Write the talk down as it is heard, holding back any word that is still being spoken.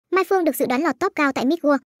Mai Phương được dự đoán lọt top cao tại Miss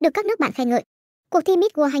World, được các nước bạn khen ngợi. Cuộc thi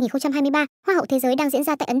Miss World 2023, Hoa hậu thế giới đang diễn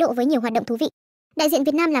ra tại Ấn Độ với nhiều hoạt động thú vị. Đại diện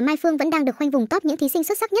Việt Nam là Mai Phương vẫn đang được khoanh vùng top những thí sinh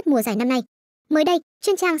xuất sắc nhất mùa giải năm nay. Mới đây,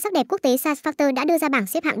 chuyên trang sắc đẹp quốc tế Search Factor đã đưa ra bảng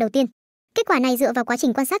xếp hạng đầu tiên. Kết quả này dựa vào quá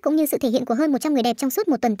trình quan sát cũng như sự thể hiện của hơn 100 người đẹp trong suốt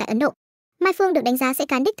một tuần tại Ấn Độ. Mai Phương được đánh giá sẽ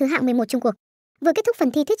cán đích thứ hạng 11 chung cuộc. Vừa kết thúc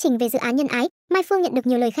phần thi thuyết trình về dự án nhân ái, Mai Phương nhận được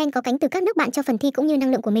nhiều lời khen có cánh từ các nước bạn cho phần thi cũng như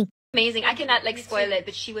năng lượng của mình. Amazing. I cannot spoil it,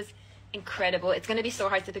 but she was incredible. It's going to be so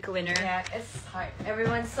hard to pick a winner. Yeah, it's hard.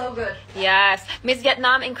 Everyone's so good. Yes. Miss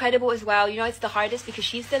Vietnam, incredible as well. You know, it's the hardest because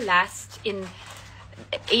she's the last in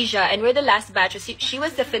Asia and we're the last batch. She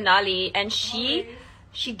was the finale and she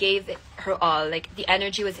gave it her all. Like, the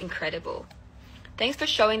energy was incredible. Thanks for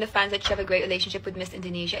showing the fans that you have a great relationship with Miss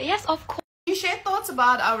Indonesia. Yes, of course. You share thoughts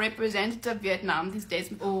about our representative Vietnam these days.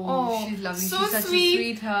 Oh, she's lovely. So she's such sweet. a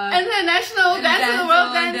sweetheart. International dance of the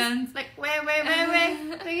world dance. Like, where?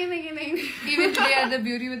 Even today at the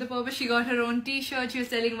Beauty with the Purpose, she got her own t-shirt. She was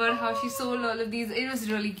telling about how she sold all of these. It was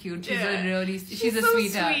really cute. She's a so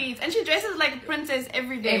sweetheart. Sweet. And she dresses like a princess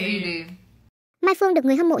every day. Every day. Mai Phương được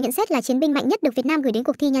người hâm mộ nhận xét là chiến binh mạnh nhất được Việt Nam gửi đến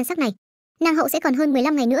cuộc thi nhan sắc này. Nàng hậu sẽ còn hơn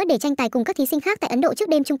 15 ngày nữa để tranh tài cùng các thí sinh khác tại Ấn Độ trước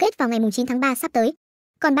đêm chung kết vào ngày 9 tháng 3 sắp tới.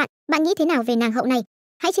 Còn bạn nghĩ thế nào về nàng hậu này?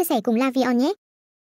 Hãy chia sẻ cùng LAVYON nhé!